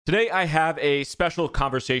Today, I have a special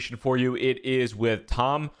conversation for you. It is with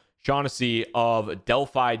Tom Shaughnessy of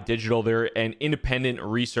Delphi Digital. They're an independent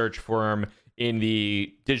research firm in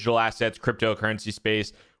the digital assets, cryptocurrency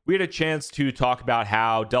space. We had a chance to talk about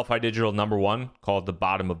how Delphi Digital, number one, called the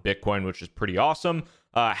bottom of Bitcoin, which is pretty awesome.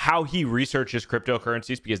 How he researches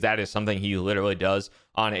cryptocurrencies, because that is something he literally does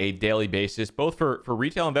on a daily basis, both for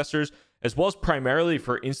retail investors as well as primarily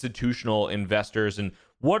for institutional investors, and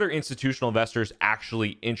what are institutional investors actually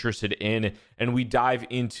interested in. And we dive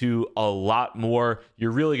into a lot more.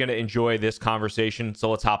 You're really going to enjoy this conversation,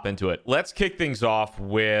 so let's hop into it. Let's kick things off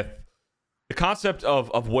with the concept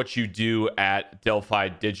of what you do at Delphi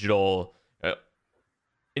Digital,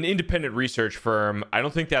 an independent research firm. I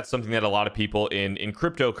don't think that's something that a lot of people in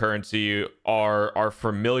cryptocurrency are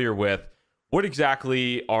familiar with. What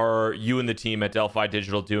exactly are you and the team at Delphi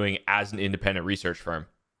Digital doing as an independent research firm?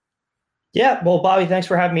 Yeah, well, Bobby, thanks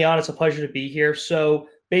for having me on. It's a pleasure to be here. So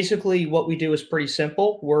basically, what we do is pretty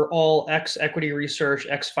simple. We're all ex-equity research,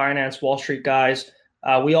 ex-finance, Wall Street guys.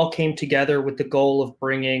 We all came together with the goal of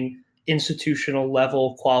bringing institutional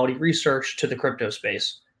level quality research to the crypto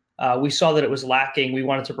space. We saw that it was lacking. We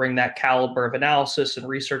wanted to bring that caliber of analysis and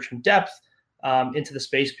research and depth into the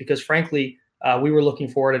space because, frankly, we were looking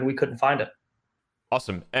for it and we couldn't find it.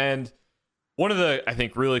 Awesome. And one of the, I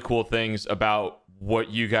think, really cool things about what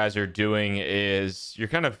you guys are doing is you're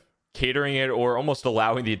kind of catering it or almost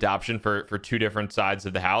allowing the adoption for two different sides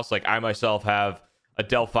of the house. Like I myself have a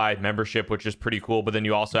Delphi membership, which is pretty cool, but then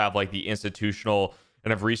you also have like the institutional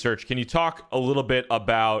kind of research. Can you talk a little bit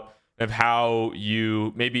about how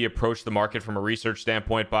you maybe approach the market from a research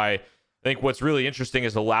standpoint by, I think what's really interesting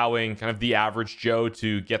is allowing kind of the average Joe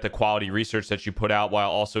to get the quality research that you put out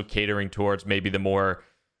while also catering towards maybe the more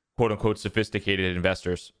quote unquote sophisticated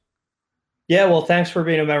investors? Yeah, well, thanks for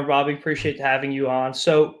being a member, Bobby. Appreciate having you on.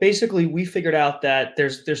 So basically, we figured out that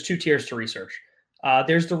there's two tiers to research.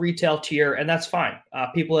 There's the retail tier, and that's fine.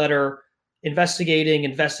 People that are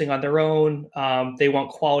investing on their own, they want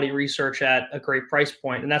quality research at a great price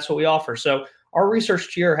point, and that's what we offer. So our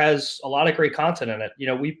research tier has a lot of great content in it. You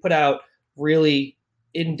know, we put out really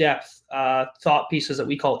in-depth thought pieces that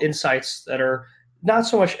we call insights that are not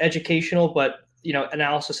so much educational, but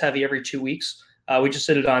analysis heavy every 2 weeks. We just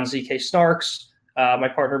did it on ZK Snarks. My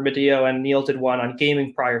partner Medeo and Neil did one on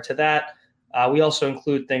gaming prior to that. We also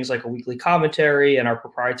include things like a weekly commentary and our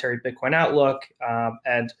proprietary Bitcoin outlook.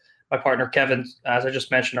 And my partner Kevin, as I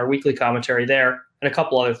just mentioned, our weekly commentary there, and a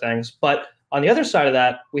couple other things. But on the other side of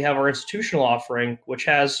that, we have our institutional offering, which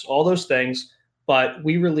has all those things, but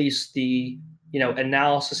we release the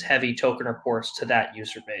analysis heavy token reports to that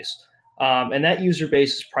user base. And that user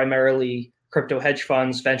base is primarily crypto hedge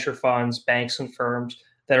funds, venture funds, banks, and firms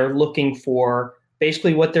that are looking for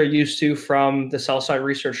basically what they're used to from the sell side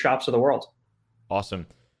research shops of the world. Awesome.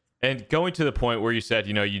 And going to the point where you said,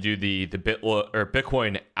 you do the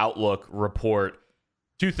Bitcoin outlook report,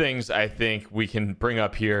 two things I think we can bring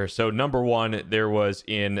up here. So number one, there was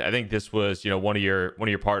I think this was, one of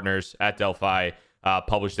your partners at Delphi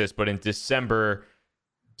published this, but in December,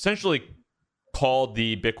 essentially called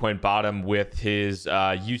the Bitcoin bottom with his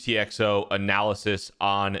UTXO analysis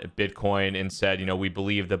on Bitcoin and said, we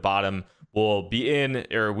believe the bottom will be in,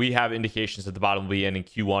 or we have indications that the bottom will be in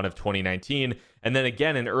Q1 of 2019. And then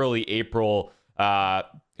again in early April, kind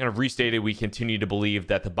of restated, we continue to believe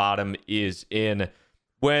that the bottom is in.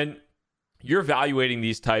 When you're evaluating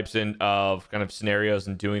these types of kind of scenarios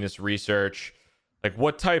and doing this research, like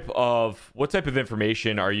what type of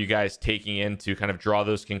information are you guys taking in to kind of draw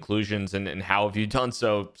those conclusions, and how have you done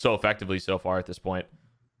so effectively so far at this point?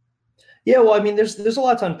 Yeah, well, I mean, there's a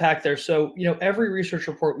lot to unpack there. So, every research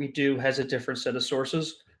report we do has a different set of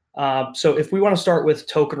sources. So if we want to start with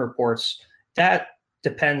token reports, that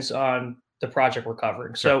depends on the project we're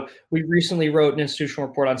covering. Sure. So we recently wrote an institutional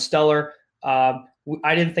report on Stellar. I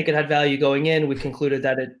didn't think it had value going in. We concluded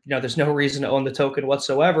that there's no reason to own the token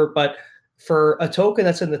whatsoever. But for a token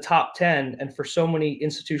that's in the top 10 and for so many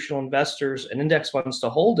institutional investors and index funds to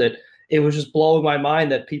hold it, it was just blowing my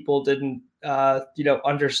mind that people didn't,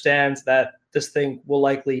 understand that this thing will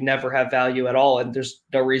likely never have value at all. And there's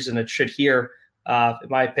no reason it should here, in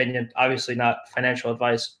my opinion, obviously not financial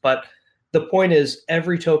advice. But the point is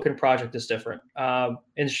every token project is different.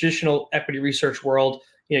 In the traditional equity research world,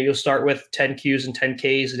 you'll start with 10Qs and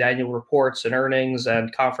 10Ks and annual reports and earnings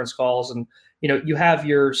and conference calls. And you have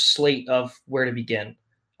your slate of where to begin.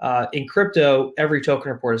 In crypto, every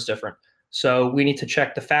token report is different. So we need to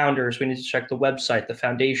check the founders. We need to check the website, the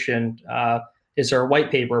foundation. Is there a white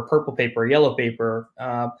paper, a purple paper, a yellow paper?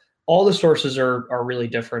 All the sources are really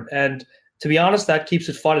different. And to be honest, that keeps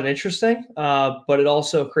it fun and interesting. But it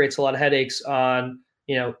also creates a lot of headaches on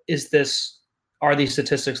are these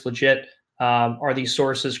statistics legit? Are these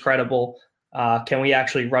sources credible? Can we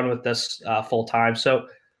actually run with this full time? So,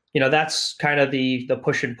 that's kind of the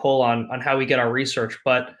push and pull on how we get our research.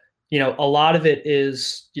 But, a lot of it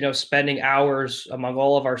is, spending hours among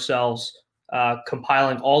all of ourselves,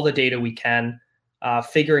 compiling all the data we can,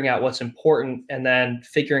 figuring out what's important, and then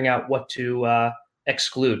figuring out what to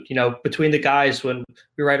exclude. Between the guys, when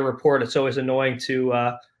we write a report, it's always annoying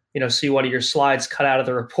to see one of your slides cut out of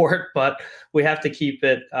the report, but we have to keep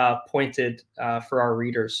it pointed for our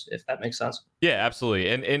readers, if that makes sense. Yeah, absolutely.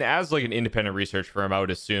 And as like an independent research firm, I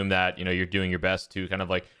would assume that, you're doing your best to kind of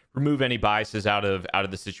like remove any biases out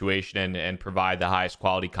of the situation and provide the highest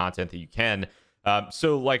quality content that you can.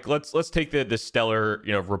 So like let's take the Stellar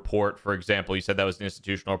report, for example. You said that was an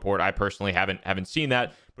institutional report. I personally haven't seen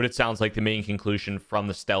that, but it sounds like the main conclusion from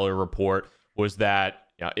the Stellar report was that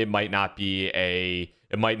it might not be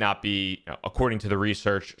according to the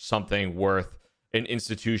research, something worth an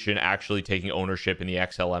institution actually taking ownership in the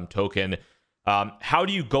XLM token. How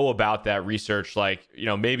do you go about that research? Like,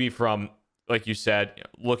 maybe from, like you said,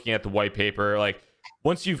 looking at the white paper, like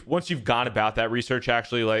once you've gone about that research,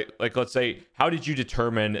 actually, like let's say, how did you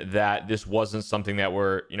determine that this wasn't something that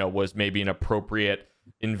was maybe an appropriate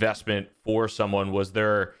investment for someone? Was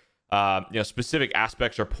there specific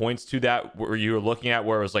aspects or points to that where you were looking at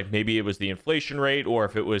where it was like maybe it was the inflation rate, or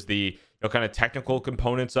if it was the kind of technical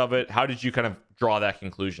components of it? How did you kind of draw that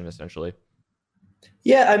conclusion essentially?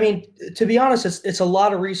 Yeah, I mean, to be honest, it's a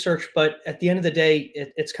lot of research, but at the end of the day,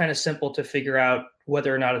 it's kind of simple to figure out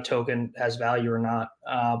whether or not a token has value or not.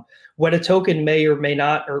 When a token may or may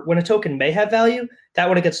not, or when a token may have value,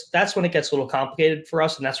 that's when it gets a little complicated for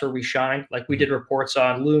us, and that's where we shine. Like we did reports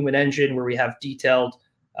on Loom and Engine, where we have detailed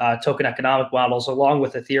token economic models, along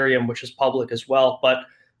with Ethereum, which is public as well. But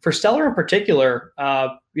for Stellar in particular,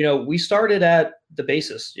 we started at the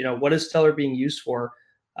basis. What is Stellar being used for?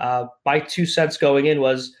 My 2 cents going in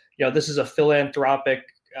was, this is a philanthropic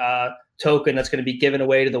token that's going to be given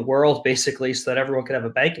away to the world, basically, so that everyone can have a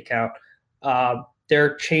bank account.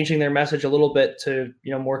 They're changing their message a little bit to,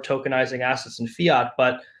 more tokenizing assets and fiat,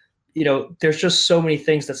 but, there's just so many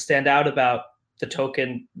things that stand out about the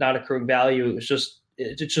token not accruing value. It's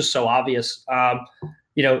just so obvious.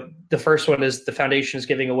 The first one is the foundation is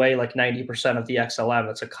giving away like 90% of the XLM.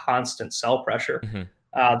 That's a constant sell pressure.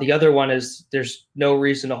 Mm-hmm. The other one is there's no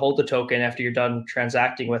reason to hold the token after you're done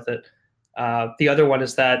transacting with it. The other one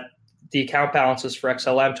is that the account balances for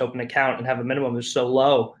XLM to open an account and have a minimum is so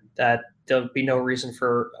low that there'll be no reason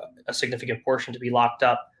for a significant portion to be locked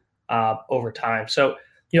up over time. So,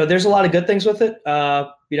 there's a lot of good things with it.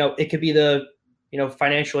 It could be the,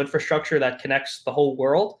 financial infrastructure that connects the whole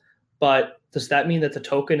world, but does that mean that the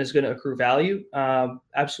token is going to accrue value?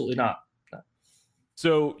 Absolutely not.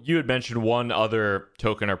 So you had mentioned one other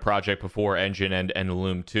token or project before Engine and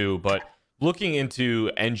Loom too, but looking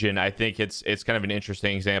into Engine, I think it's kind of an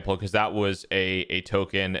interesting example because that was a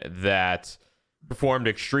token that performed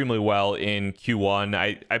extremely well in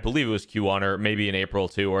Q1. I believe it was Q1 or maybe in April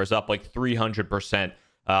too, or is up like 300%,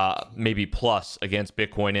 maybe plus against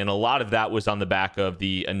Bitcoin. And a lot of that was on the back of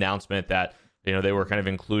the announcement that, they were kind of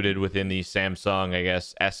included within the Samsung, I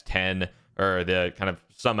guess, S10 or the kind of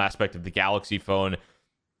some aspect of the Galaxy phone.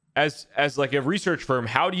 As like a research firm,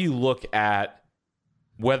 how do you look at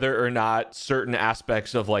whether or not certain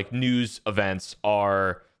aspects of like news events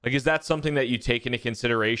are like, is that something that you take into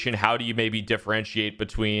consideration? How do you maybe differentiate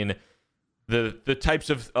between the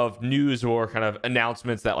types of news or kind of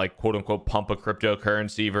announcements that like quote unquote pump a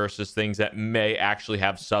cryptocurrency versus things that may actually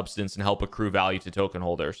have substance and help accrue value to token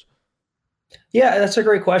holders? Yeah, that's a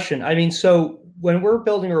great question. I mean, so when we're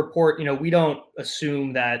building a report, we don't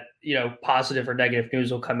assume that, positive or negative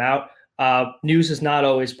news will come out. News is not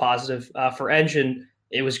always positive. For Engine,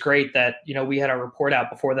 it was great that, we had our report out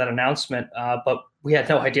before that announcement, but we had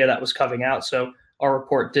no idea that was coming out. So our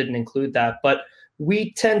report didn't include that. But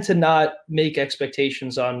we tend to not make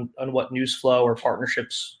expectations on what news flow or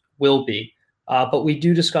partnerships will be. But we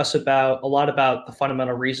do discuss a lot about the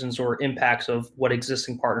fundamental reasons or impacts of what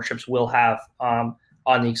existing partnerships will have on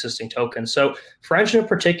the existing token. So for Engine in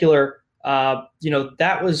particular,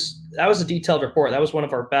 that was a detailed report. That was one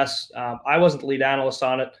of our best. I wasn't the lead analyst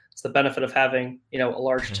on it. It's the benefit of having a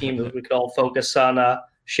large team that we could all focus on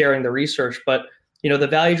sharing the research. But the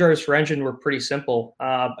value drivers for Engine were pretty simple.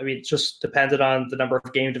 It just depended on the number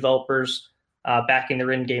of game developers backing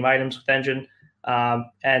their in-game items with Engine,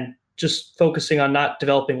 and just focusing on not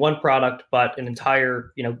developing one product, but an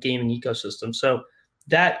entire, gaming ecosystem. So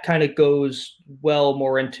that kind of goes well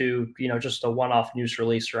more into, just a one-off news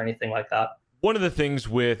release or anything like that. One of the things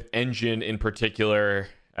with Engine in particular,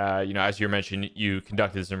 as you mentioned, you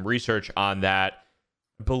conducted some research on that.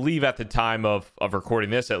 I believe at the time of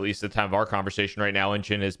recording this, at least the time of our conversation right now,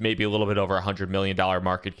 Engine is maybe a little bit over $100 million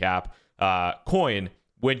market cap coin.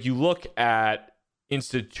 When you look at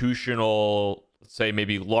institutional, let's say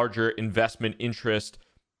maybe larger investment interest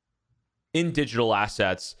in digital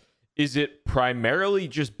assets, is it primarily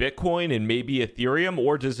just Bitcoin and maybe Ethereum,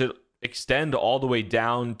 or does it extend all the way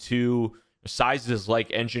down to sizes like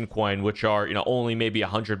Engine Coin, which are only maybe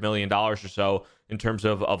 $100 million or so in terms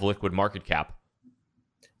of liquid market cap?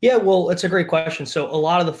 Yeah, well, it's a great question. So a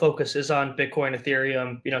lot of the focus is on Bitcoin,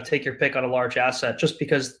 Ethereum. Take your pick on a large asset, just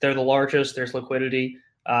because they're the largest. There's liquidity,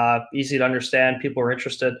 easy to understand. People are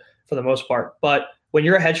interested for the most part. But when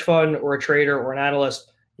you're a hedge fund or a trader or an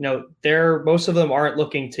analyst, most of them aren't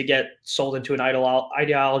looking to get sold into an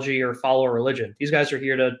ideology or follow a religion. These guys are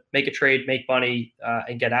here to make a trade, make money,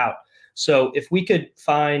 and get out. So if we could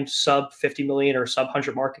find sub 50 million or sub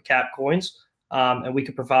 100 market cap coins, and we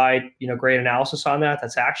could provide great analysis on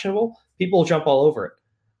that's actionable, people will jump all over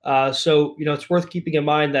it. So it's worth keeping in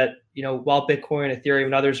mind that while Bitcoin, Ethereum,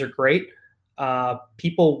 and others are great,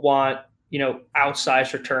 people want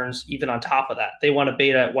outsized returns even on top of that. They want a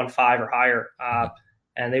beta at 1.5 or higher,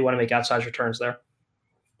 and they want to make outsized returns there.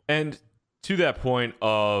 And to that point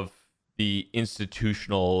of the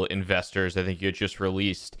institutional investors, I think you had just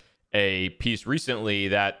released a piece recently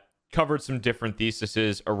that covered some different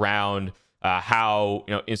theses around how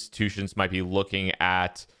institutions might be looking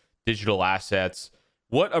at digital assets.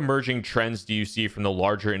 What emerging trends do you see from the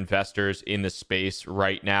larger investors in the space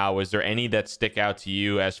right now? Is there any that stick out to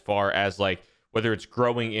you as far as like whether it's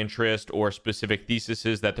growing interest or specific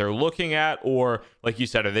theses that they're looking at, or like you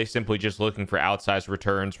said, are they simply just looking for outsized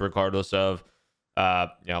returns regardless of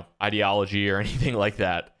ideology or anything like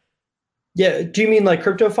that? Yeah. Do you mean like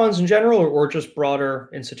crypto funds in general, or just broader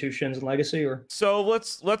institutions and legacy? Or so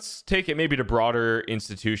let's take it maybe to broader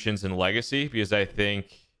institutions and legacy, because I think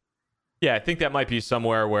that might be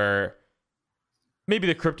somewhere where maybe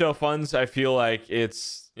the crypto funds, I feel like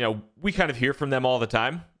it's, we kind of hear from them all the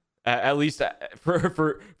time. At least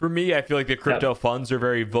for me, I feel like the crypto funds are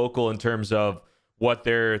very vocal in terms of what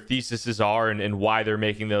their theses are and why they're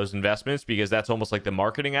making those investments, because that's almost like the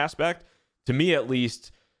marketing aspect. To me, at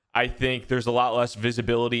least, I think there's a lot less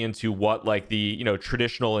visibility into what like the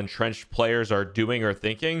traditional entrenched players are doing or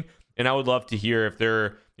thinking. And I would love to hear if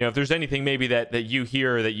if there's anything maybe that you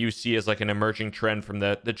hear that you see as like an emerging trend from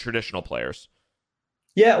the traditional players.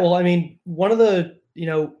 Yeah, well, I mean, one of the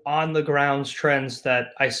on the grounds trends that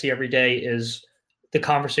I see every day is the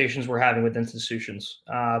conversations we're having with institutions.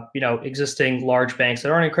 Existing large banks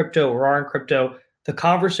that aren't in crypto or are in crypto, the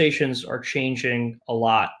conversations are changing a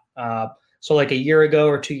lot. So like a year ago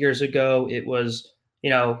or 2 years ago, it was,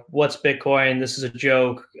 what's Bitcoin? This is a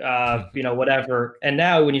joke, whatever. And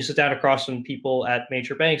now when you sit down across from people at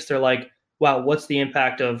major banks, they're like, wow, what's the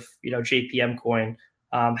impact of, JPM coin?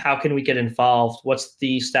 How can we get involved? What's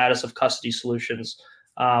the status of custody solutions?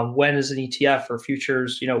 When is an ETF or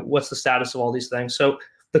futures? What's the status of all these things? So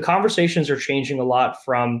the conversations are changing a lot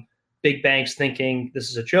from big banks thinking this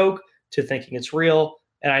is a joke to thinking it's real.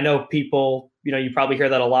 And I know people, you probably hear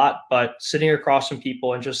that a lot, but sitting across from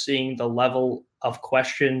people and just seeing the level of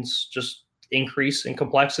questions just increase in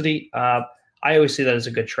complexity, I always see that as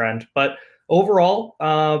a good trend. But overall,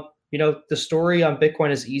 the story on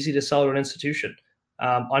Bitcoin is easy to sell to an institution.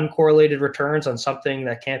 Uncorrelated returns on something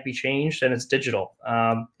that can't be changed, and it's digital.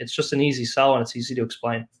 It's just an easy sell, and it's easy to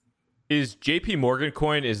explain. Is JP Morgan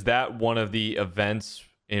coin, is that one of the events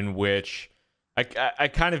in which I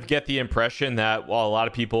kind of get the impression that while a lot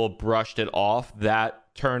of people brushed it off,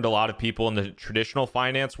 that turned a lot of people in the traditional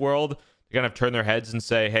finance world to kind of turn their heads and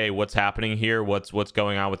say, hey, what's happening here? What's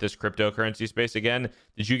going on with this cryptocurrency space again?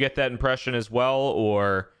 Did you get that impression as well,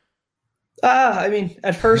 or? I mean,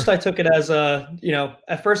 at first I took it as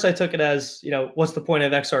what's the point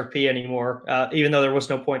of XRP anymore? Even though there was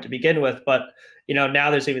no point to begin with, but now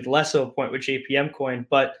there's even less of a point with JPM coin.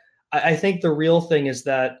 But I think the real thing is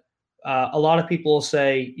that a lot of people will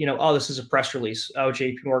say, oh, this is a press release. Oh,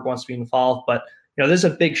 JP Morgan wants to be involved, but there's a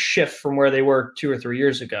big shift from where they were 2 or 3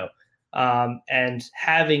 years ago. And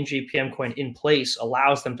having JPM coin in place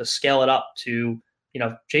allows them to scale it up to.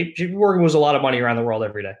 JP Morgan was a lot of money around the world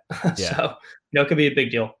every day. So, it could be a big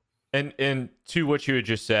deal. And to what you had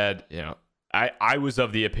just said, I was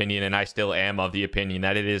of the opinion, and I still am of the opinion,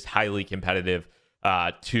 that it is highly competitive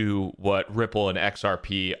to what Ripple and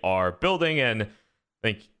XRP are building. And I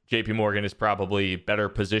think JP Morgan is probably better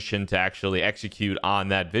positioned to actually execute on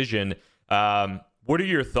that vision. what are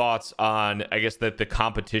your thoughts on, I guess, the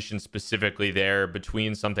competition specifically there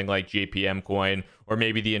between something like JPM Coin or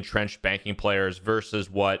maybe the entrenched banking players versus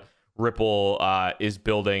what Ripple is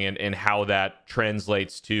building, and how that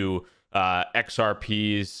translates to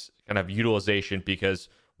XRP's kind of utilization? Because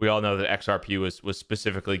we all know that XRP was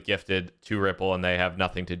specifically gifted to Ripple, and they have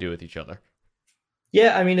nothing to do with each other.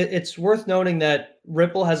 Yeah, I mean, it's worth noting that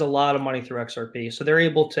Ripple has a lot of money through XRP, so they're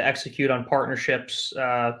able to execute on partnerships,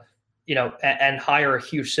 and hire a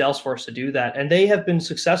huge sales force to do that. And they have been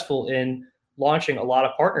successful in launching a lot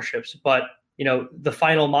of partnerships, but the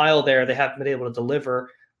final mile there, they haven't been able to deliver,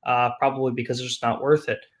 probably because it's just not worth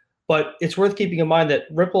it. But it's worth keeping in mind that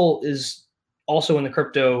Ripple is also in the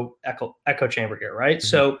crypto echo chamber here, right? Mm-hmm.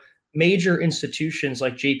 So major institutions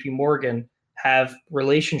like JP Morgan have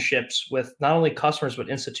relationships with not only customers but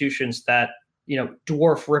institutions that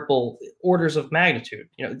dwarf Ripple orders of magnitude.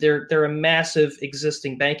 They're a massive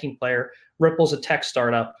existing banking player. Ripple's a tech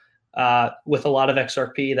startup with a lot of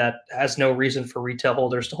XRP that has no reason for retail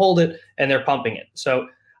holders to hold it, and they're pumping it. So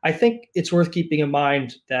I think it's worth keeping in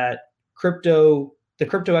mind that the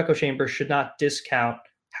crypto echo chamber should not discount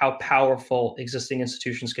how powerful existing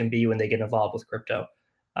institutions can be when they get involved with crypto.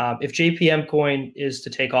 If JPM Coin is to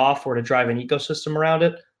take off or to drive an ecosystem around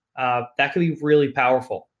it, that could be really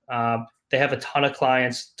powerful. They have a ton of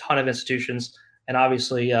clients, ton of institutions, and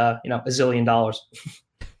obviously, $1 zillion.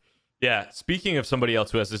 Yeah. Speaking of somebody else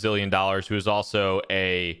who has $1 zillion, who is also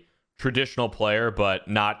a traditional player, but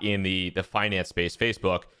not in the finance space,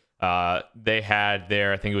 Facebook. They had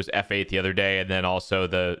their, I think it was F8 the other day, and then also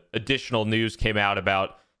the additional news came out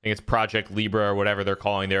about, I think it's Project Libra or whatever they're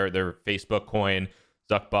calling their Facebook coin,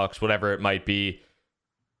 Zuckbucks, whatever it might be.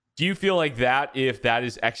 Do you feel like that, if that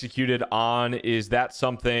is executed on, is that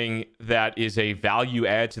something that is a value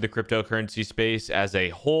add to the cryptocurrency space as a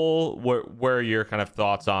whole? Where are your kind of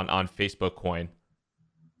thoughts on Facebook coin?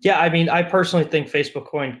 Yeah, I mean, I personally think Facebook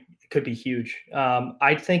coin could be huge.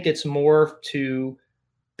 I think it's more to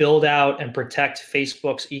build out and protect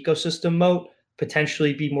Facebook's ecosystem moat,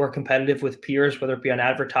 potentially be more competitive with peers, whether it be on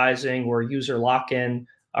advertising or user lock-in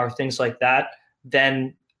or things like that,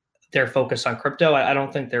 than their focus on crypto. I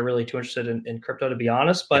don't think they're really too interested in crypto, to be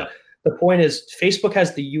honest. But The point is, Facebook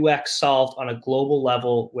has the UX solved on a global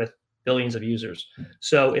level with billions of users.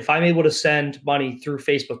 So if I'm able to send money through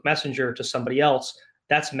Facebook Messenger to somebody else,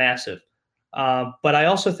 that's massive. But I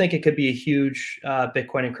also think it could be a huge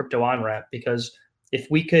Bitcoin and crypto on-ramp, because if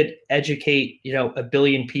we could educate, 1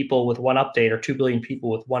 billion people with one update or 2 billion people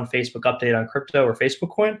with one Facebook update on crypto or Facebook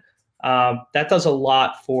coin, that does a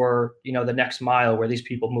lot for, the next mile, where these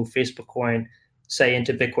people move Facebook coin, say,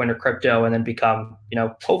 into Bitcoin or crypto, and then become,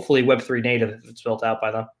 hopefully Web3 native if it's built out by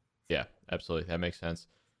them. Yeah, absolutely. That makes sense.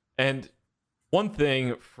 And one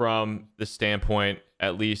thing from the standpoint,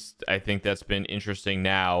 at least I think that's been interesting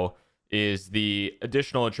now, is the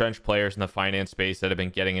additional entrenched players in the finance space that have been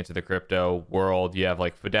getting into the crypto world. You have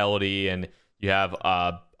like Fidelity, and you have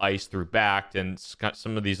ICE through Backed, and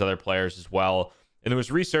some of these other players as well. And there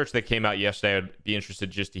was research that came out yesterday. I'd be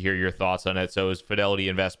interested just to hear your thoughts on it. So, as Fidelity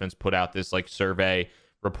Investments put out this like survey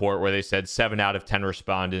report where they said 7 out of 10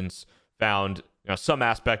 respondents found some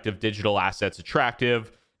aspect of digital assets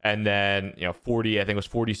attractive, and then 40, I think it was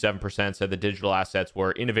 47% said the digital assets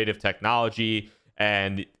were innovative technology,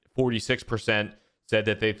 and 46% said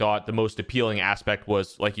that they thought the most appealing aspect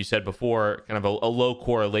was, like you said before, kind of a low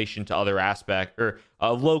correlation to other assets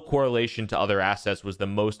was the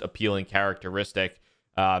most appealing characteristic.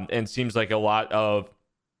 And seems like a lot of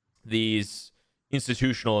these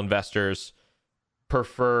institutional investors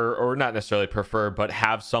prefer, or not necessarily prefer, but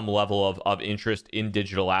have some level of interest in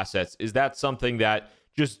digital assets. Is that something that,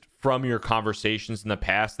 just from your conversations in the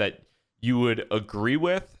past, that you would agree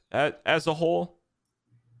with as a whole?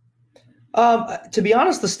 To be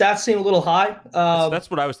honest, the stats seem a little high.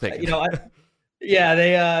 That's what I was thinking.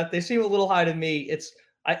 They seem a little high to me.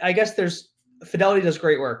 I guess Fidelity does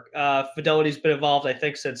great work. Fidelity's been involved, I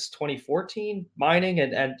think, since 2014 mining,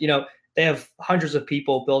 and they have hundreds of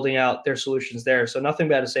people building out their solutions there. So nothing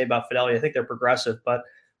bad to say about Fidelity. I think they're progressive, but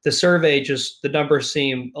the survey, just the numbers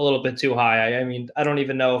seem a little bit too high. I mean, I don't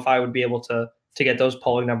even know if I would be able to get those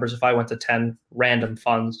polling numbers if I went to 10 random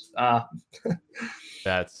funds.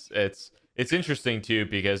 It's interesting too,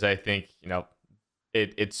 because I think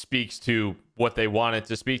it speaks to what they want it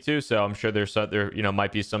to speak to. So I'm sure there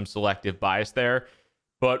might be some selective bias there.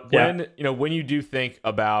 But when you do think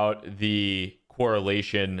about the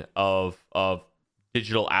correlation of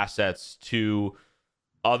digital assets to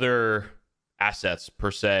other assets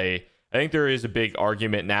per se, I think there is a big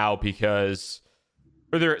argument now, because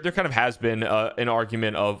there kind of has been an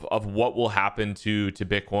argument of what will happen to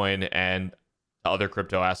Bitcoin and to other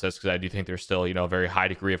crypto assets, because I do think there's still, a very high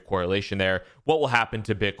degree of correlation there. What will happen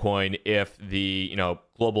to Bitcoin if the,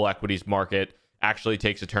 global equities market actually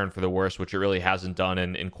takes a turn for the worse, which it really hasn't done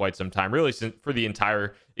in quite some time, really since for the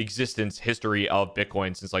entire history of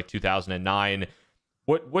Bitcoin since like 2009.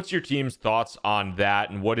 What's your team's thoughts on that,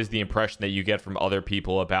 and what is the impression that you get from other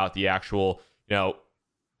people about the actual,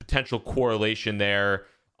 potential correlation there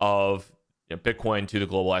of Bitcoin to the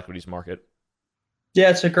global equities market? Yeah,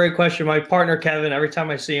 it's a great question. My partner Kevin, every time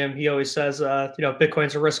I see him, he always says,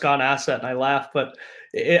 Bitcoin's a risk-on asset, and I laugh. But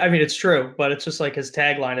it's true. But it's just like his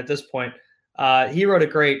tagline at this point. He wrote a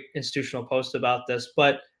great institutional post about this.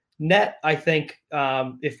 But net, I think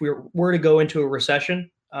if we were to go into a recession,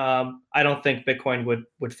 I don't think Bitcoin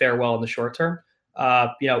would fare well in the short term.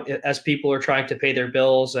 As people are trying to pay their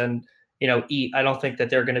bills and eat, I don't think that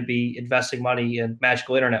they're going to be investing money in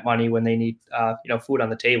magical internet money when they need food on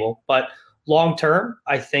the table. But long term,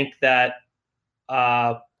 I think that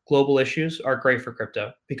global issues are great for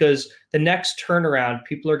crypto, because the next turnaround,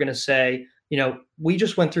 people are going to say, we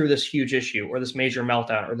just went through this huge issue or this major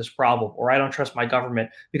meltdown or this problem, or I don't trust my government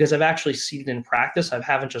because I've actually seen it in practice. I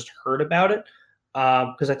haven't just heard about it.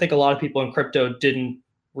 Because I think a lot of people in crypto didn't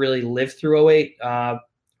really live through '08 or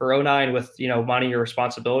 '09 with money or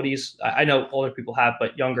responsibilities. I know older people have,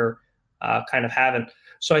 but younger kind of haven't.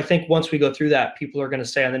 So I think once we go through that, people are going to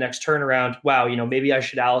say on the next turnaround, wow, maybe I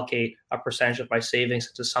should allocate a percentage of my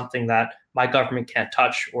savings to something that my government can't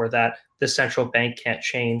touch or that the central bank can't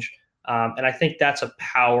change. And I think that's a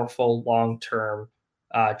powerful long-term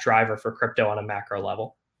driver for crypto on a macro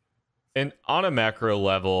level. And on a macro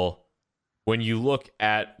level, when you look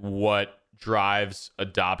at what drives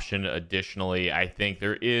adoption additionally, I think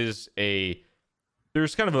there's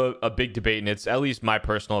kind of a big debate, and it's at least my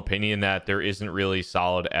personal opinion that there isn't really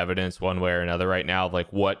solid evidence one way or another right now of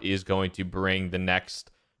like what is going to bring the next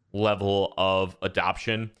level of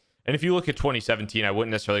adoption. And if you look at 2017, I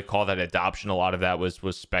wouldn't necessarily call that adoption. A lot of that was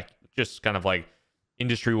just kind of like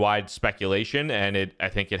industry-wide speculation, and I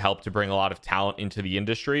think it helped to bring a lot of talent into the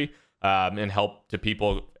industry. And help to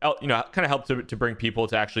people, kind of help to bring people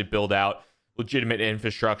to actually build out legitimate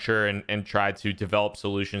infrastructure and try to develop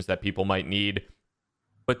solutions that people might need.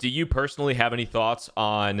 But do you personally have any thoughts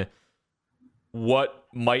on what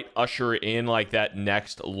might usher in like that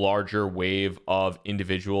next larger wave of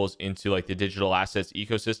individuals into like the digital assets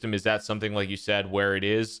ecosystem? Is that something, like you said, where it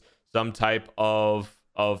is some type of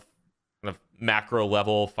kind of macro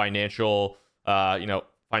level financial,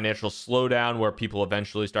 financial slowdown where people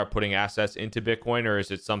eventually start putting assets into Bitcoin, or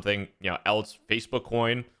is it something else? Facebook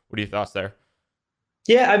coin? What are your thoughts there?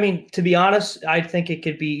 Yeah, to be honest, I think it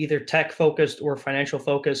could be either tech focused or financial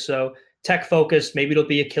focused. So tech focused, maybe it'll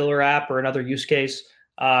be a killer app or another use case.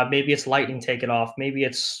 Maybe it's Lightning taking off. Maybe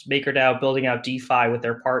it's MakerDAO building out DeFi with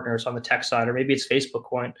their partners on the tech side, or maybe it's Facebook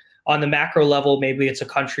coin. On the macro level, maybe it's a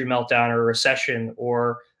country meltdown or a recession,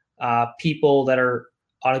 or people that are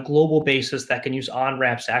on a global basis that can use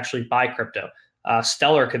on-ramps to actually buy crypto.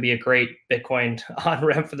 Stellar could be a great Bitcoin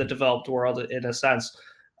on-ramp for the developed world in a sense.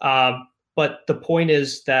 But the point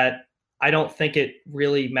is that I don't think it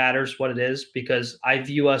really matters what it is, because I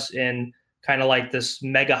view us in kind of like this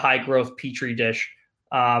mega high growth petri dish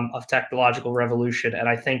of technological revolution. And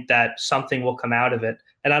I think that something will come out of it.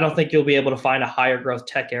 And I don't think you'll be able to find a higher growth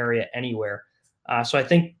tech area anywhere. So I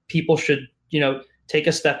think people should, take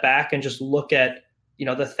a step back and just look at,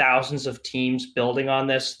 the thousands of teams building on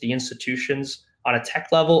this, the institutions on a tech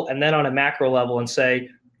level, and then on a macro level, and say,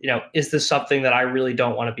 is this something that I really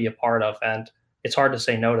don't want to be a part of? And it's hard to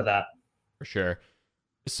say no to that. For sure.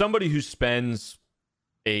 Somebody who spends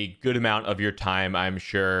a good amount of your time, I'm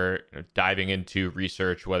sure, diving into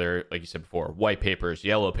research, whether, like you said before, white papers,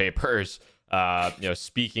 yellow papers,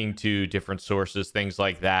 speaking to different sources, things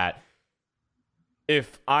like that.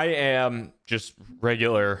 If I am just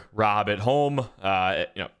regular Rob at home,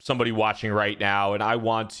 somebody watching right now, and I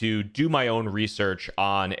want to do my own research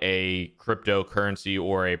on a cryptocurrency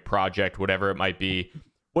or a project, whatever it might be,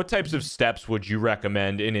 what types of steps would you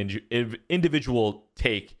recommend an individual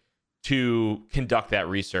take to conduct that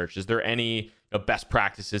research? Is there any best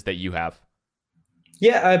practices that you have?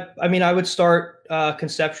 Yeah, I would start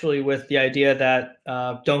conceptually with the idea that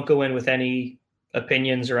don't go in with any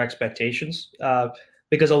opinions or expectations,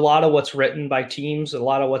 because a lot of what's written by teams, a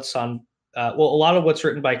lot of what's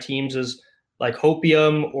written by teams is like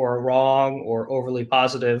hopium or wrong or overly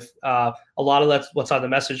positive. A lot of that's what's on the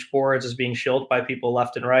message boards is being shilled by people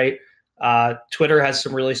left and right. Twitter has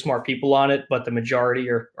some really smart people on it, but the majority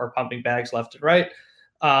are pumping bags left and right.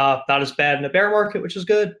 Not as bad in a bear market, which is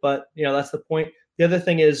good, but that's the point. The other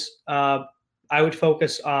thing is I would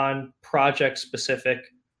focus on project specific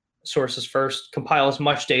sources first, compile as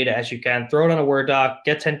much data as you can, throw it on a Word doc,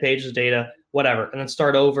 get 10 pages of data, whatever, and then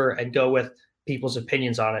start over and go with people's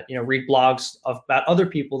opinions on it. Read blogs about other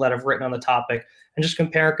people that have written on the topic and just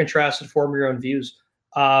compare and contrast and form your own views.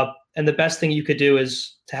 And the best thing you could do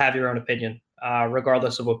is to have your own opinion,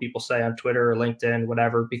 regardless of what people say on Twitter or LinkedIn,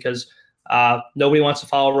 whatever, because nobody wants to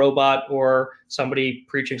follow a robot or somebody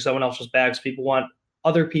preaching someone else's bags. People want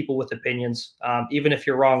other people with opinions. Even if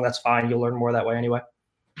you're wrong, that's fine. You'll learn more that way anyway.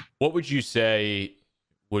 What would you say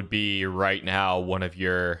would be right now one of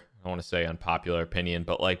your, I don't want to say unpopular opinion,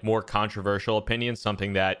 but like more controversial opinions,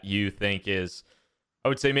 something that you think is, I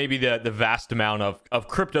would say maybe the vast amount of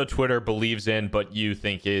crypto Twitter believes in, but you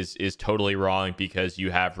think is totally wrong because you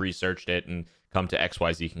have researched it and come to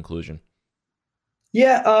XYZ conclusion?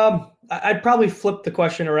 Yeah, I'd probably flip the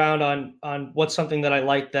question around on what's something that I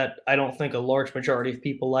like that I don't think a large majority of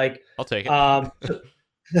people like. I'll take it.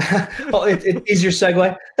 Well, it's easier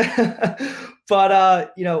segue. But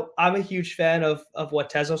I'm a huge fan of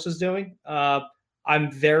what Tezos is doing.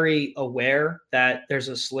 I'm very aware that there's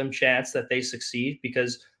a slim chance that they succeed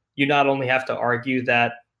because you not only have to argue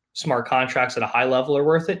that smart contracts at a high level are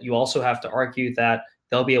worth it, you also have to argue that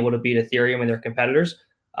they'll be able to beat Ethereum and their competitors.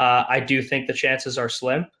 I do think the chances are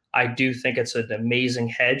slim. I do think it's an amazing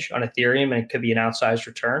hedge on Ethereum and it could be an outsized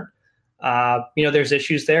return. There's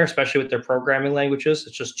issues there, especially with their programming languages.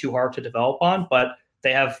 It's just too hard to develop on, but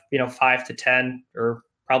they have, 5 to 10 or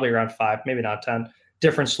probably around 5, maybe not 10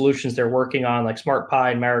 different solutions they're working on, like Smart Pi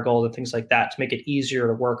and Marigold and things like that to make it easier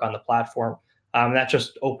to work on the platform. That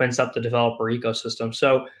just opens up the developer ecosystem.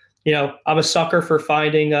 So, I'm a sucker for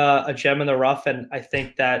finding a gem in the rough, and I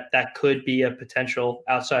think that could be a potential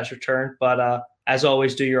outsized return. But as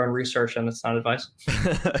always, do your own research, and it's not advice.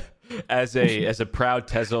 As a proud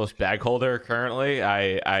Tezos bag holder currently,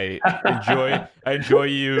 I enjoy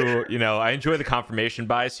you. I enjoy the confirmation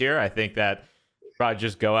bias here. I think that probably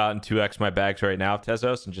just go out and 2x my bags right now,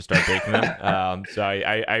 Tezos, and just start baking them. So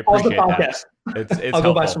I appreciate that. It's I'll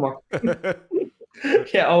go buy some more.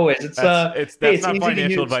 Yeah, always. That's not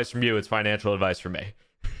financial advice from you. It's financial advice from me.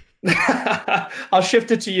 I'll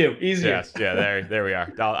shift it to you. Easier. Yes. Yeah. There we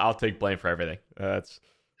are. I'll take blame for everything. That's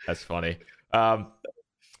funny.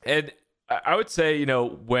 And I would say,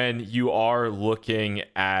 when you are looking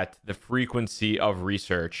at the frequency of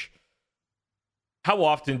research, how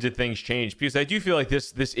often do things change? Because I do feel like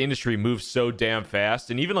this industry moves so damn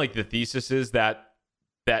fast, and even like the theses that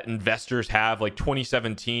investors have, like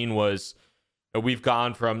 2017 was. We've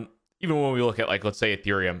gone from, even when we look at, like, let's say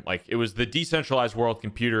Ethereum, like it was the decentralized world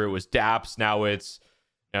computer, it was dApps, now it's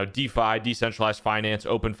DeFi, decentralized finance,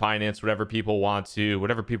 open finance, whatever people want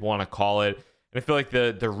to call it. And I feel like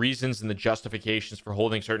the reasons and the justifications for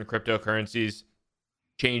holding certain cryptocurrencies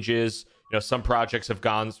changes. Some projects have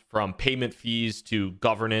gone from payment fees to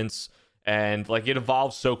governance, and like it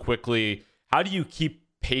evolves so quickly. How do you keep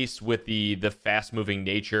pace with the fast moving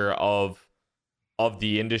nature of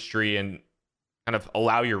the industry and kind of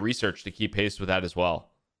allow your research to keep pace with that as well?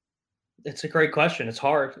 It's a great question. It's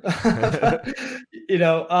hard. I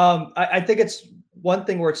think it's one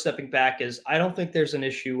thing worth stepping back is I don't think there's an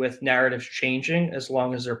issue with narratives changing as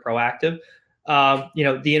long as they're proactive.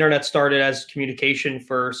 The internet started as communication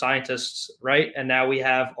for scientists, right? And now we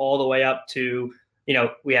have all the way up to,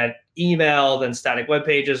 we had email, then static web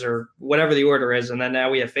pages or whatever the order is. And then now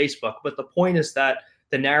we have Facebook. But the point is that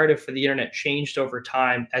the narrative for the internet changed over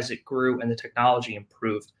time as it grew and the technology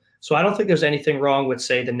improved. So I don't think there's anything wrong with,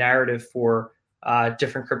 say, the narrative for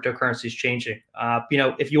different cryptocurrencies changing.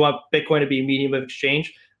 If you want Bitcoin to be a medium of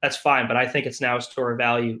exchange, that's fine. But I think it's now a store of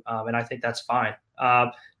value, and I think that's fine.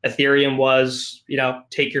 Ethereum was,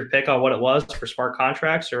 take your pick on what it was for smart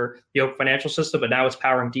contracts or the open financial system, but now it's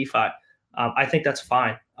powering DeFi. I think that's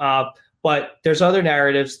fine. But there's other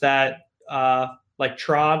narratives that, like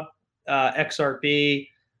Tron, XRP,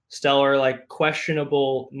 Stellar, like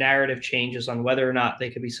questionable narrative changes on whether or not they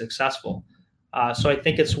could be successful. So I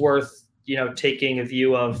think it's worth, taking a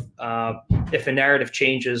view of if a narrative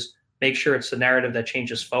changes, make sure it's the narrative that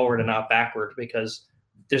changes forward and not backward, because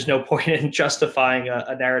there's no point in justifying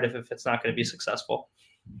a narrative if it's not going to be successful.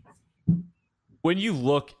 When you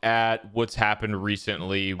look at what's happened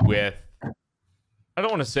recently with, I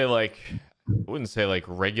don't want to say I wouldn't say like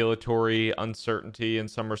regulatory uncertainty in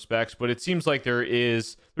some respects, but it seems like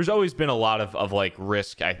there's always been a lot of like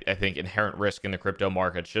risk, I think inherent risk in the crypto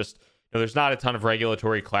markets. Just, there's not a ton of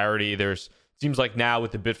regulatory clarity. Seems like now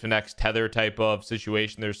with the Bitfinex Tether type of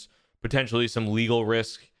situation, there's potentially some legal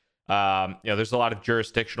risk. There's a lot of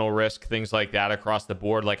jurisdictional risk, things like that across the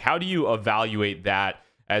board. Like, how do you evaluate that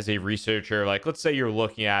as a researcher? Like, let's say you're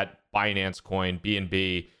looking at Binance Coin,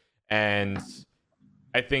 BNB, and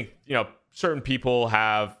I think, certain people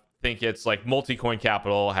think it's like Multicoin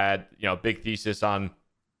Capital had, big thesis on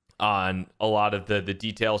a lot of the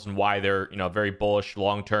details and why they're, very bullish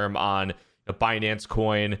long term on Binance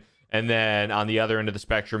Coin. And then on the other end of the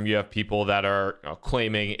spectrum, you have people that are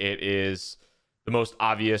claiming it is the most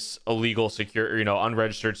obvious illegal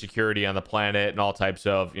unregistered security on the planet and all types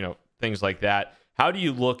of, things like that. How do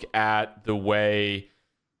you look at the way,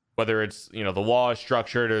 whether it's, the law is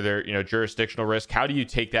structured or their, jurisdictional risk? How do you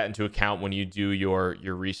take that into account when you do your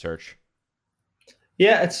research?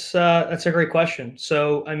 Yeah, that's a great question.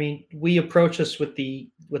 So, I mean, we approach this with the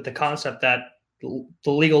concept that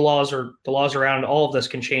the legal laws or the laws around all of this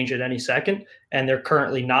can change at any second, and they're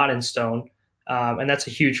currently not in stone. And that's a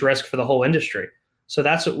huge risk for the whole industry. So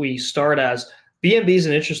that's what we start as. BNB is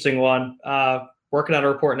an interesting one. Working on a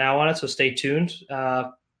report now on it, so stay tuned.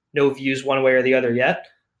 No views one way or the other yet.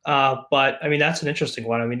 But I mean, that's an interesting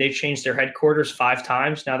one. I mean, they changed their headquarters 5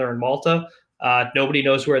 times. Now they're in Malta. Nobody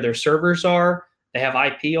knows where their servers are. They have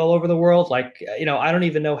IP all over the world. Like, I don't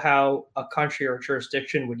even know how a country or a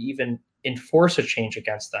jurisdiction would even enforce a change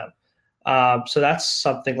against them. So that's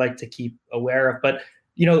something like to keep aware of. But,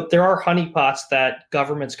 there are honeypots that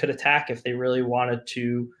governments could attack if they really wanted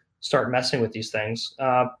to start messing with these things.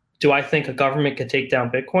 Do I think a government could take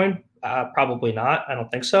down Bitcoin? Probably not. I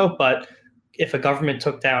don't think so. But if a government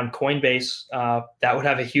took down Coinbase, that would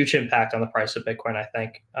have a huge impact on the price of Bitcoin, I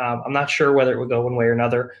think. I'm not sure whether it would go one way or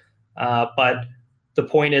another. But the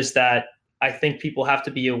point is that I think people have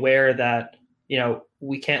to be aware that,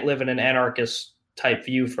 we can't live in an anarchist type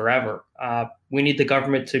view forever. We need the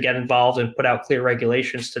government to get involved and put out clear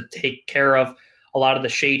regulations to take care of a lot of the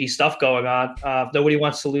shady stuff going on. Nobody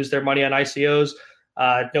wants to lose their money on ICOs.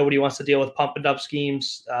 Nobody wants to deal with pump and dump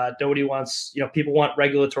schemes. Nobody wants, people want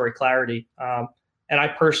regulatory clarity. And I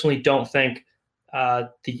personally don't think the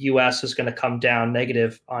US is going to come down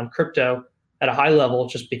negative on crypto at a high level,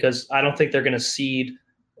 just because I don't think they're going to cede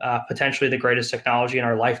potentially the greatest technology in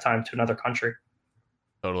our lifetime to another country.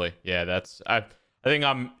 Totally. Yeah, I think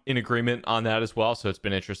I'm in agreement on that as well. So it's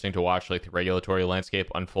been interesting to watch like the regulatory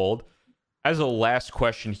landscape unfold. As a last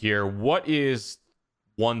question here, what is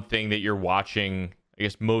one thing that you're watching, I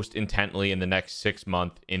guess, most intently in the next 6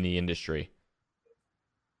 months in the industry?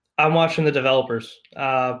 I'm watching the developers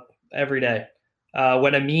every day.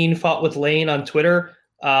 When Amin fought with Lane on Twitter,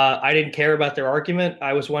 I didn't care about their argument.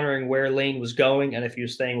 I was wondering where Lane was going and if he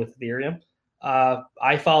was staying with Ethereum.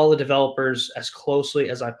 I follow the developers as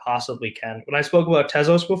closely as I possibly can. When I spoke about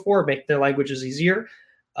Tezos before, make their languages easier,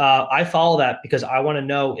 I follow that because I want to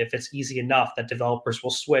know if it's easy enough that developers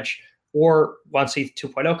will switch, or once ETH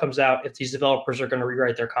 2.0 comes out, if these developers are going to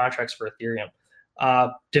rewrite their contracts for Ethereum.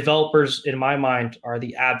 Developers, in my mind, are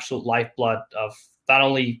the absolute lifeblood of not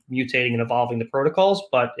only mutating and evolving the protocols,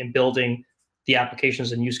 but in building the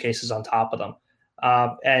applications and use cases on top of them.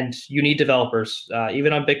 And you need developers,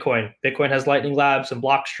 even on Bitcoin. Bitcoin has Lightning Labs and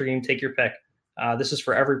Blockstream, take your pick. This is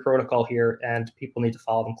for every protocol here, and people need to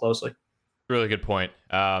follow them closely. Really good point.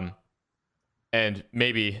 And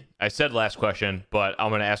maybe I said last question, but I'm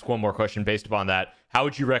going to ask one more question based upon that. How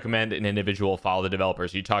would you recommend an individual follow the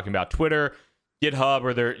developers? Are you talking about Twitter, GitHub?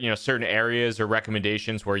 Are there certain areas or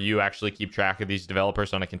recommendations where you actually keep track of these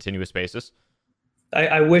developers on a continuous basis?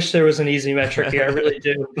 I wish there was an easy metric here. I really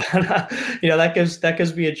do. But, that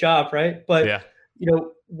gives me a job, right? But, yeah.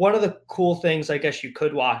 One of the cool things I guess you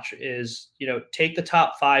could watch is, take the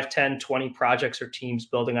top 5, 10, 20 projects or teams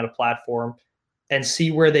building on a platform and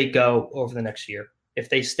see where they go over the next year. If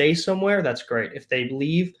they stay somewhere, that's great. If they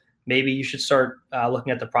leave, maybe you should start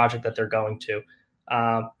looking at the project that they're going to.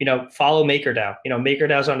 Follow MakerDAO.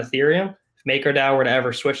 MakerDAO's on Ethereum. If MakerDAO were to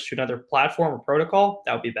ever switch to another platform or protocol,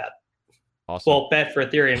 that would be bad. Awesome. Well, bad for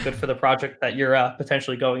Ethereum, good for the project that you're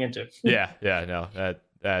potentially going into. No,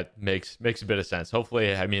 that makes a bit of sense. Hopefully,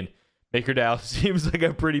 MakerDAO seems like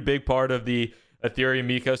a pretty big part of the Ethereum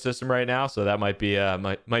ecosystem right now, so that might be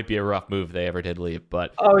a rough move if they ever did leave.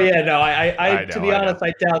 But oh yeah, no, I to be honest,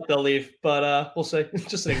 I doubt they'll leave, but we'll see.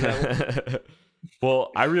 Just an example.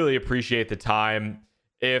 Well, I really appreciate the time.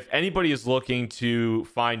 If anybody is looking to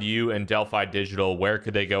find you and Delphi Digital, where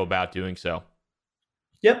could they go about doing so?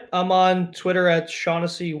 Yep, I'm on Twitter at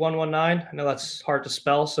Shaughnessy119. I know that's hard to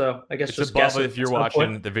spell, so I guess it's just above guess it. If you're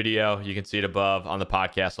watching the video, you can see it above on the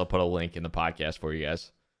podcast. I'll put a link in the podcast for you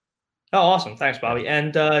guys. Oh, awesome. Thanks, Bobby.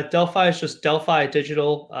 And Delphi is just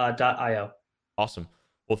delphidigital.io. Awesome.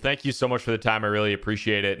 Well, thank you so much for the time. I really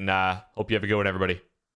appreciate it, and hope you have a good one, everybody.